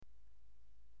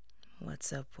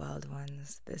What's up, wild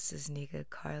ones? This is Nika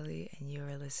Carly, and you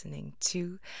are listening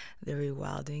to The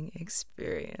Rewilding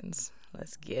Experience.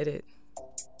 Let's get it.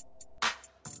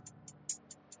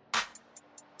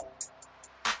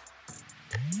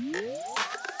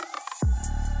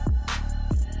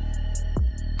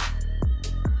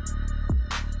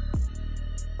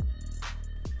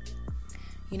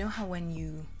 You know how when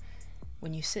you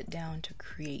sit down to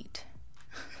create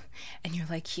and you're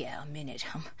like, yeah, I'm in it,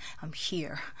 I'm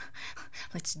here,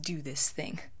 let's do this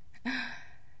thing.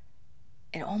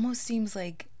 It almost seems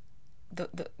like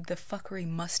the fuckery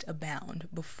must abound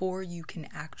before you can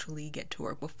actually get to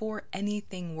work, before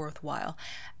anything worthwhile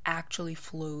actually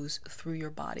flows through your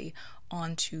body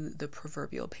onto the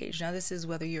proverbial page. Now, this is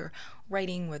whether you're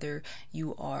writing, whether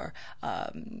you are,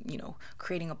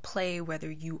 creating a play,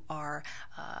 whether you are,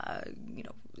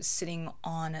 sitting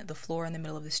on the floor in the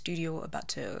middle of the studio about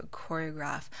to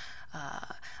choreograph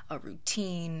a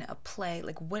routine, a play,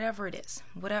 like whatever it is,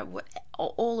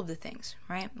 all of the things,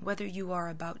 right? Whether you are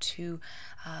about to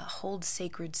hold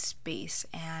sacred space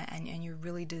and you're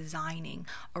really designing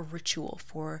a ritual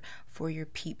for your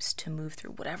peeps to move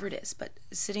through, whatever it is, but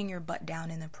sitting your butt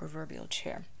down in the proverbial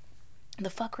chair, the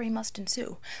fuckery must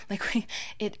ensue.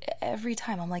 Every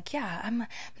time I'm like, yeah, I'm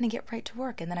gonna get right to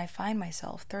work, and then I find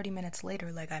myself 30 minutes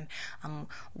later, like I'm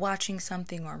watching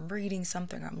something, or I'm reading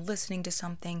something, or I'm listening to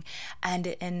something,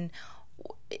 and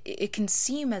it can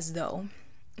seem as though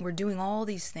we're doing all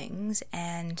these things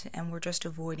and we're just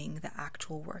avoiding the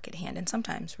actual work at hand. And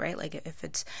sometimes, right, like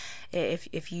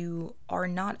if you are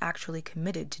not actually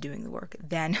committed to doing the work,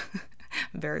 then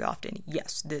very often,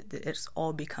 yes, it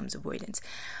all becomes avoidance.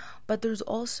 But there's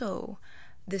also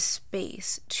this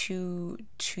space to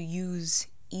use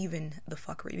even the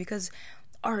fuckery, because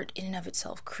art in and of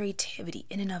itself, creativity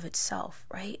in and of itself,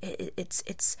 right?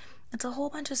 It's a whole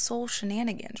bunch of soul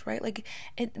shenanigans, right?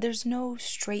 There's no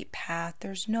straight path.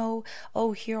 There's no,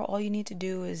 oh, here all you need to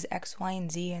do is X, Y, and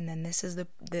Z, and then this is the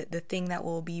thing that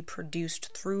will be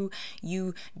produced through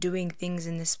you doing things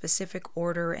in this specific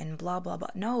order and blah, blah, blah.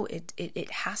 No,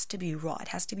 it has to be raw. It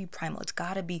has to be primal. It's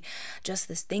got to be just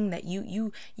this thing that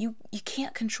you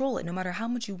can't control it, no matter how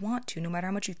much you want to, no matter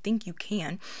how much you think you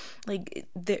can.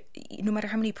 No matter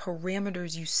how many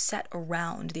parameters you set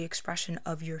around the expression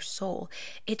of your soul,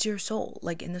 it's your soul.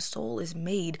 And the soul is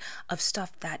made of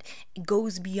stuff that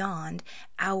goes beyond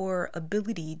our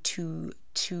ability to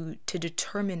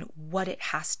determine what it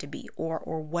has to be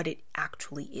or what it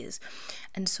actually is.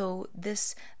 And so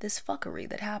this fuckery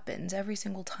that happens every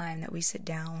single time that we sit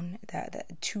down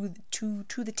that to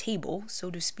the table, so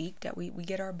to speak, that we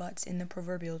get our butts in the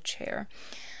proverbial chair.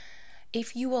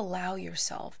 If you allow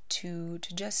yourself to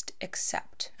just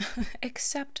accept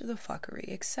the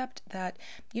fuckery, accept that,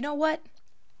 you know what?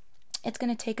 It's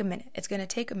going to take a minute. It's going to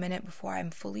take a minute before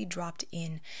I'm fully dropped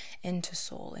into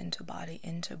soul, into body,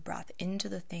 into breath, into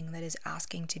the thing that is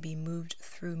asking to be moved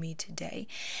through me today.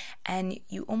 And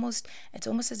it's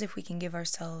almost as if we can give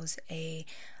ourselves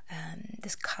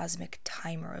this cosmic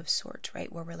timer of sorts,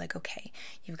 right? Where we're like, okay,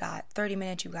 you've got 30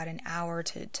 minutes, you've got an hour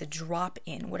to drop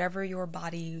in whatever your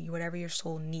body, whatever your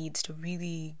soul needs to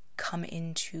really come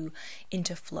into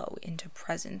flow, into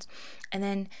presence. And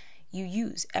then you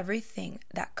use everything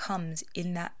that comes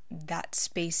in that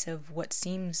space of what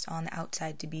seems on the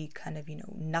outside to be kind of,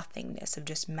 nothingness, of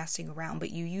just messing around, but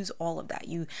you use all of that.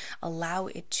 You allow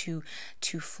it to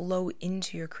flow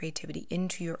into your creativity,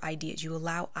 into your ideas. You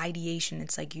allow ideation.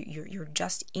 It's like you're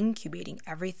just incubating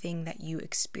everything that you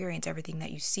experience, everything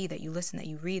that you see, that you listen, that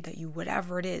you read, that you,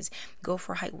 whatever it is, go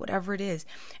for a hike, whatever it is,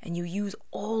 and you use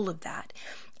all of that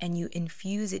and you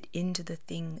infuse it into the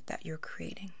thing that you're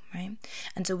creating, right?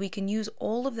 And so we can use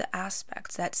all of the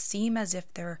aspects that seem as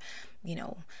if they're,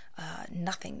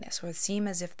 nothingness, or seem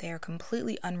as if they're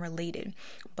completely unrelated.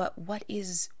 But what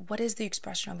is the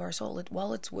expression of our soul?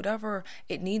 It's whatever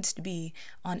it needs to be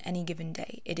on any given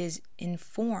day. It is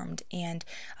informed and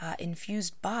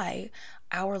infused by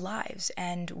our lives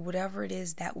and whatever it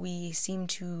is that we seem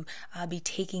to be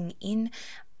taking in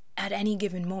at any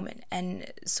given moment.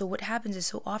 And so what happens is,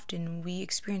 so often we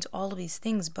experience all of these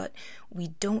things, but we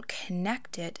don't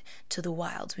connect it to the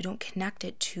wilds. We don't connect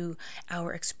it to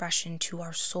our expression, to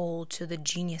our soul, to the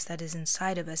genius that is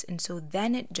inside of us. And so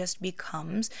then it just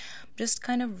becomes just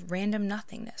kind of random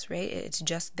nothingness, right? It's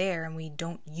just there and we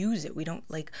don't use it. We don't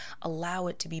allow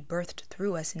it to be birthed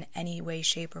through us in any way,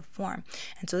 shape, or form.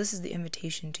 And so this is the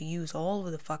invitation to use all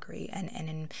of the fuckery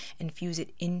and infuse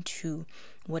it into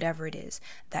whatever it is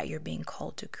that you're being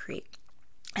called to create.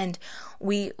 And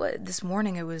this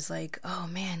morning it was like, oh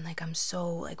man, like I'm so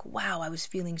like, wow, I was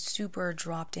feeling super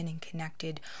dropped in and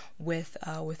connected with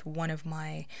one of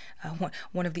my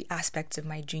one of the aspects of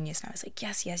my genius. And I was like,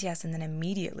 yes, yes, yes. And then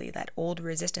immediately that old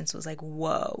resistance was like,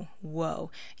 whoa,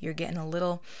 you're getting a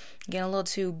little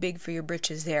too big for your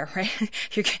britches there, right?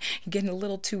 You're getting a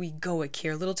little too egoic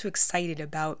here, a little too excited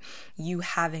about you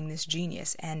having this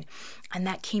genius. And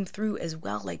that came through as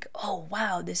well, like, oh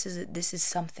wow, this is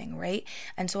something, right?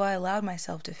 And so I allowed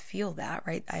myself to feel that,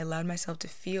 right? I allowed myself to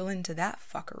feel into that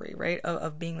fuckery, right?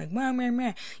 Of being like,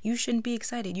 meh, you shouldn't be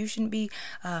excited. You shouldn't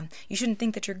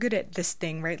think that you're good at this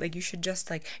thing, right? Like you should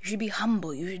be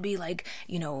humble. You should be like,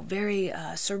 very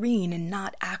serene and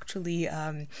not actually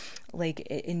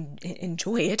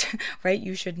enjoy it, right?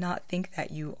 You should not think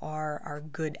that you are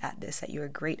good at this, that you are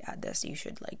great at this. You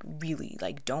should really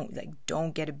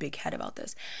don't get a big head about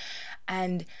this.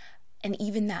 And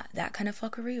even that kind of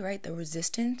fuckery, right? The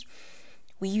resistance,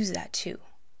 we use that too.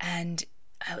 And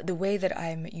the way that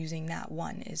I'm using that,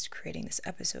 one, is creating this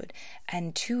episode,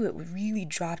 and two, it really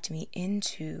dropped me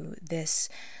into this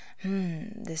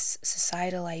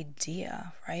societal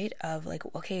idea, right? Of like,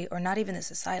 okay, or not even the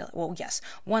societal, well, yes,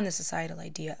 one, the societal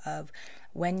idea of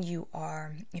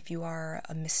if you are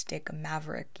a mystic, a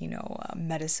maverick, a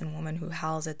medicine woman who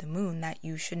howls at the moon, that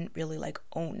you shouldn't really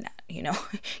own that,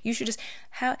 you should just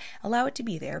allow it to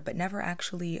be there, but never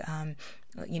actually,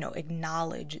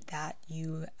 acknowledge that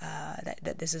you,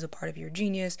 that this is a part of your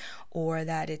genius, or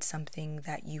that it's something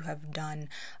that you have done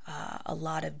a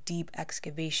lot of deep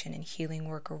excavation and healing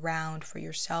work around for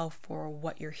yourself, for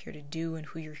what you're here to do and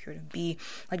who you're here to be.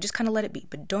 Just kind of let it be,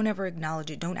 but don't ever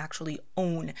acknowledge it. Don't actually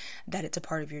own that it's a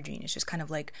part of your genius. Just kind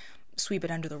of sweep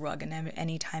it under the rug, and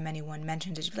anytime anyone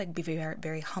mentions it, just be very,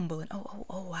 very humble and oh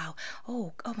wow,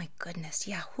 oh my goodness,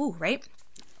 yeah, who, right?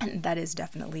 And that is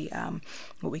definitely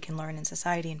what we can learn in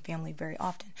society and family very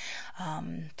often,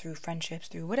 through friendships,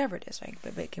 through whatever it is, right?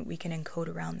 But we can encode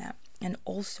around that. And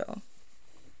also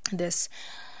this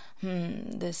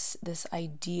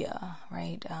idea,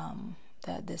 right?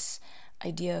 That this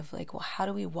idea of well, how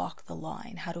do we walk the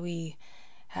line? How do we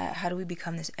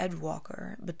become this edge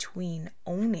walker between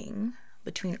owning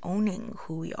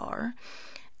who we are?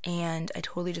 And I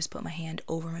totally just put my hand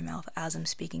over my mouth as I'm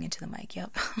speaking into the mic.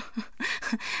 Yep.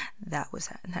 that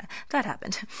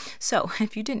happened. So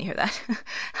if you didn't hear that,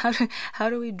 how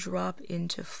do we drop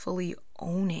into fully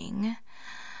owning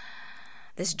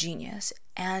this genius,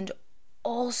 and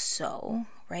also,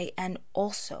 right? And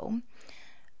also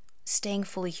staying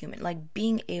fully human,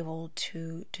 being able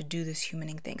to do this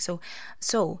humaning thing.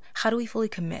 So how do we fully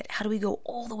commit? How do we go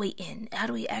all the way in? How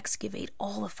do we excavate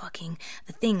all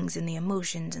the things and the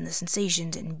emotions and the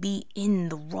sensations and be in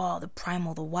the raw, the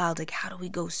primal, the wild? How do we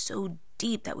go so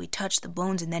deep that we touch the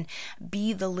bones and then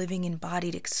be the living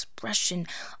embodied expression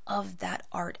of that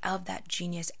art, of that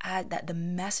genius, that the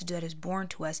message that is born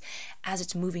to us as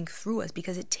it's moving through us?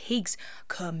 Because it takes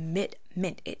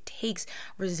commitment, it takes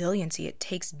resiliency, it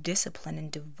takes discipline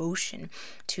and devotion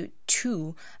to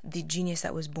the genius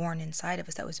that was born inside of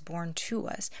us, that was born to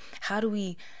us. How do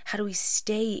we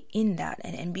stay in that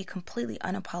and be completely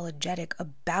unapologetic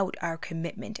about our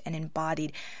commitment and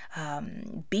embodied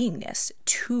beingness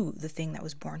to the thing that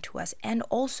was born to us? And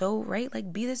also, right,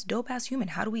 be this dope ass human.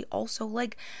 How do we also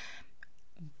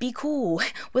be cool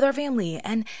with our family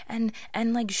and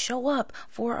show up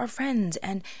for our friends,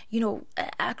 and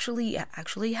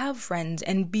actually have friends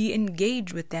and be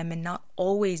engaged with them, and not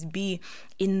always be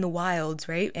in the wilds,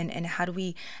 right? And how do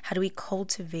we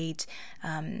cultivate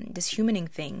this humaning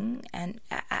thing, and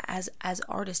as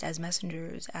artists, as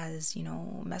messengers, as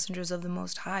messengers of the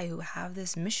Most High who have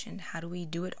this mission? How do we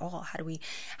do it all? How do we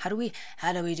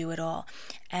do it all?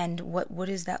 And what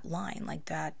is that line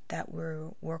that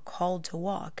we're called to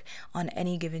walk on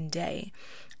any given day?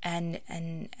 And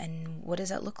what does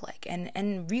that look like?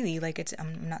 And really, it's,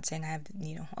 I'm not saying I have,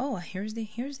 here's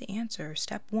the answer,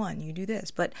 step one, you do this,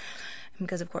 but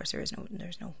because of course there's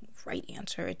no right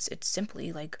answer. It's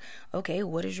simply okay,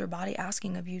 what is your body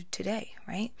asking of you today,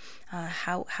 right?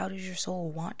 How does your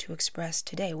soul want to express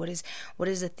today? What is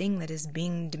the thing that is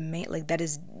being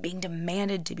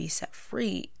demanded to be set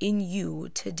free in you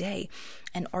today?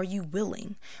 And are you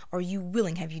willing?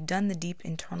 Have you done the deep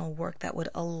internal work that would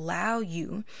allow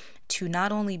you to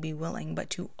not only be willing, but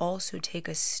to also take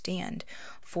a stand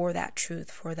for that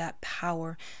truth, for that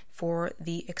power, for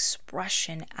the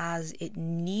expression as it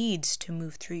needs to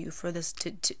move through you, for this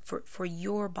for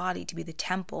your body to be the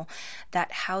temple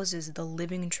that houses the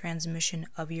living transmission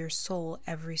of your soul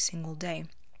every single day?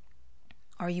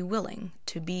 Are you willing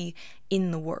to be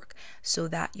in the work so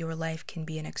that your life can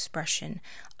be an expression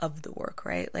of the work,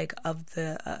 right? Like of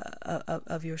the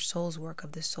of your soul's work,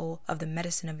 of the soul, of the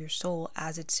medicine of your soul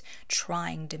as it's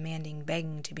trying, demanding,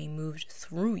 begging to be moved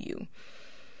through you.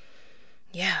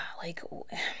 Yeah, like,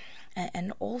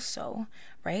 and also,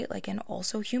 right, like, and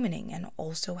also humaning, and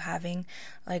also having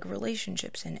like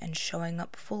relationships, and showing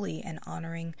up fully and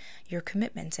honoring your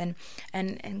commitments, and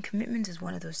commitments is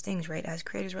one of those things, right? As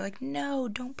creators, we're like, no,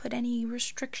 don't put any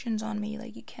restrictions on me,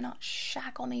 like, you cannot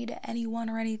shackle me to anyone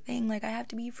or anything, like, I have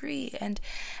to be free. And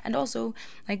also,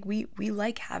 like, we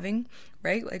like having,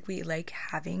 right, like, we like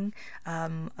having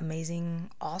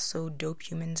amazing, also dope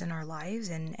humans in our lives,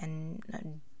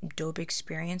 and dope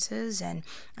experiences,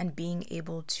 and being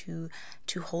able to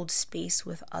hold space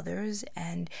with others.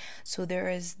 And so there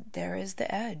is the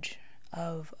edge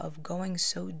of going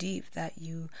so deep that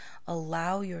you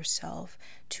allow yourself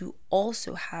to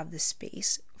also have the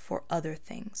space for other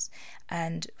things,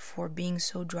 and for being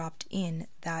so dropped in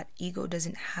that ego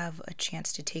doesn't have a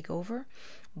chance to take over,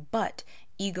 but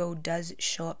ego does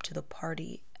show up to the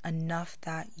party enough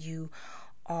that you're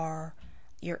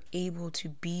able to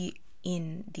be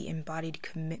in the embodied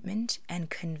commitment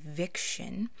and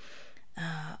conviction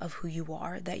of who you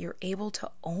are, that you're able to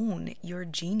own your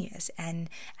genius, and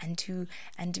to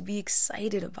be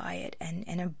excited by it,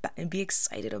 and be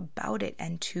excited about it,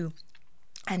 and to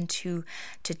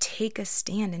take a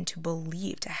stand, and to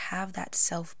believe, to have that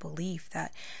self-belief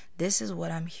that this is what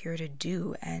I'm here to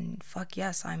do, and fuck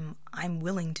yes, I'm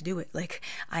willing to do it. Like,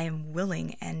 I am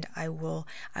willing, and I will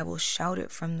shout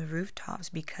it from the rooftops,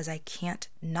 because I can't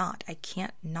not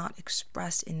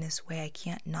express in this way. I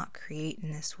can't not create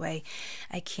in this way.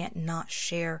 I can't not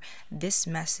share this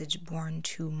message born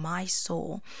to my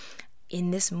soul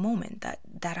in this moment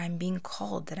that I'm being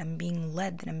called, that I'm being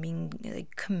led, that I'm being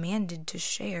like commanded to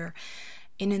share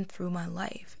in and through my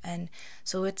life. And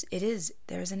so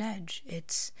there's an edge.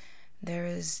 There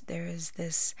is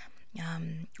this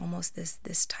almost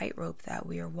this tightrope that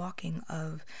we are walking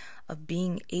of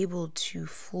being able to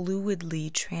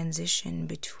fluidly transition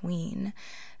between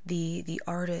the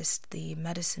artist, the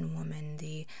medicine woman,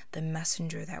 the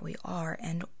messenger that we are,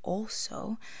 and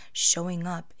also showing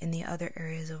up in the other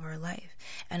areas of our life,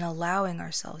 and allowing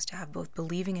ourselves to have both,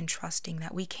 believing and trusting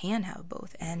that we can have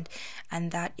both, and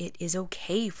that it is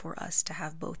okay for us to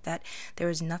have both, that there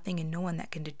is nothing and no one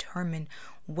that can determine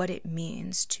what it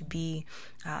means to be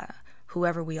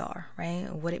whoever we are,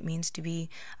 right? What it means to be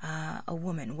a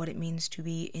woman, what it means to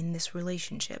be in this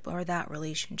relationship or that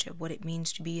relationship, what it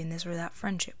means to be in this or that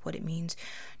friendship, what it means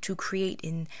to create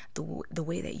in the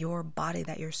way that your body,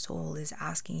 that your soul is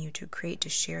asking you to create, to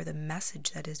share the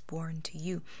message that is born to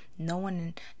you. No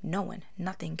one,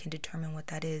 nothing can determine what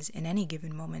that is in any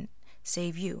given moment,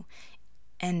 save you.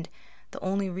 And the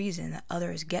only reason that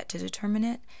others get to determine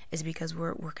it is because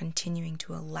we're continuing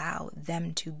to allow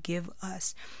them to give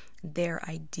us their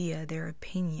idea, their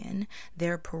opinion,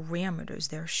 their parameters,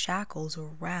 their shackles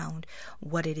around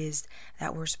what it is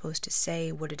that we're supposed to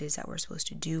say, what it is that we're supposed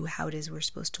to do, how it is we're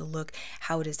supposed to look,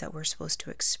 how it is that we're supposed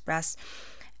to express.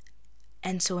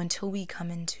 And so until we come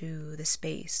into the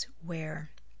space where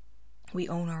we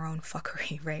own our own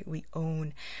fuckery, right? We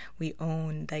own,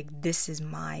 like, this is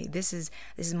my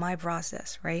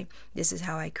process, right? This is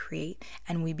how I create.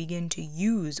 And we begin to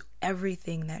use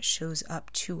everything that shows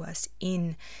up to us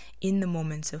in the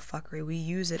moments of fuckery. We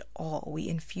use it all. We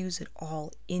infuse it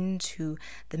all into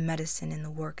the medicine and the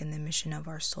work and the mission of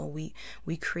our soul.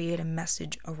 We create a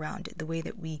message around it. The way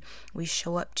that we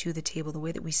show up to the table, the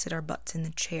way that we sit our butts in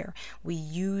the chair, we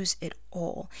use it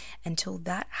all. Until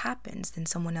that happens, then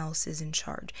someone else is in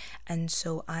charge. And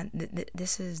so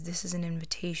this is an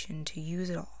invitation to use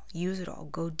it all. Use it all.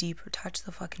 Go deeper. Touch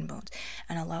the fucking bones.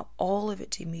 And allow all of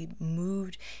it to be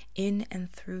moved in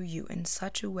and through you in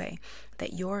such a way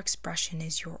that your expression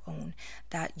is your own.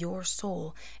 That your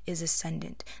soul is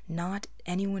ascendant. Not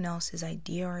anyone else's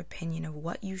idea or opinion of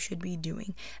what you should be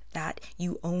doing. That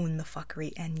you own the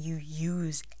fuckery and you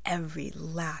use every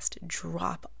last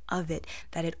drop of it,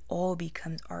 that it all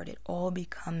becomes art, it all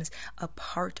becomes a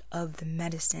part of the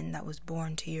medicine that was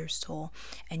born to your soul,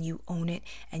 and you own it,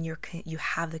 and you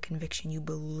have the conviction, you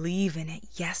believe in it,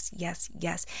 yes,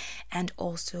 and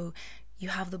also you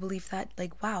have the belief that,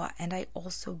 like, wow, and I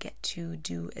also get to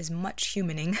do as much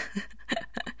humaning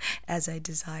as I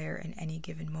desire in any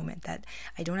given moment, that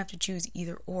I don't have to choose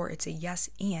either or. It's a yes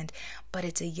and, but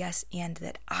it's a yes and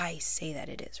that I say that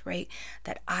it is, right?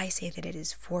 That I say that it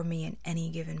is for me in any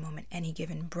given moment, any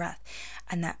given breath,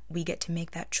 and that we get to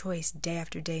make that choice day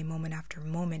after day, moment after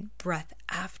moment, breath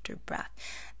after breath,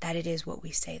 that it is what we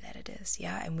say that it is,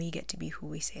 yeah? And we get to be who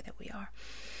we say that we are.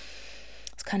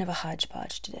 It's kind of a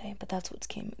hodgepodge today, but that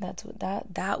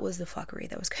was the fuckery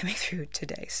that was coming through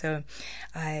today. So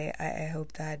I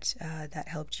hope that that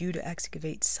helped you to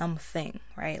excavate something,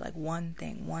 right? Like one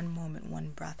thing, one moment,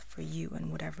 one breath for you,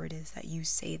 and whatever it is that you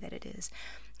say that it is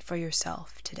for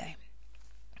yourself today.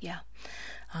 Yeah.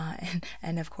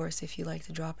 And of course, if you like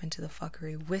to drop into the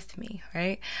fuckery with me,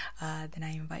 right, then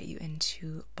I invite you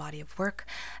into Body of Work.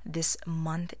 This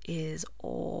month is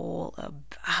all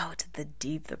about the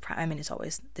deep, the primal. I mean, it's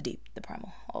always the deep, the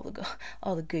primal, all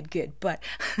the good. But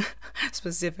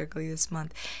specifically this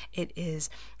month, it is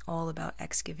all about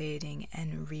excavating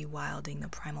and rewilding the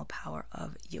primal power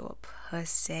of your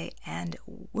pussy and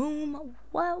womb.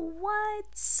 What?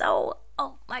 So,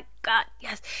 oh my God,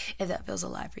 yes. If that feels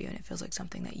alive for you and it feels like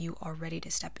something that you are ready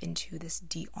to step into, this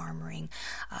de-armoring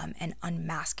and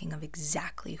unmasking of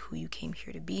exactly who you came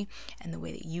here to be and the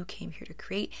way that you came here to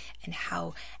create, and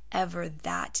however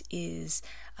that is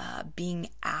being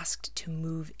asked to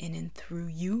move in and through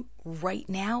you right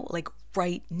now, like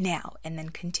right now, and then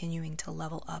continuing to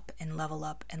level up and level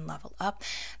up and level up,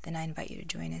 then I invite you to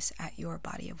join us at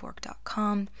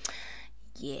yourbodyofwork.com.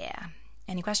 Yeah.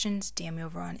 Any questions? DM me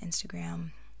over on Instagram.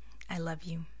 I love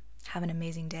you. Have an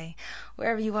amazing day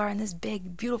wherever you are in this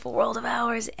big, beautiful world of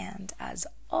ours. And as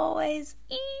always,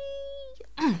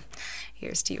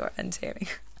 here's to your untaming.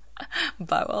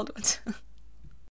 Bye, wild ones.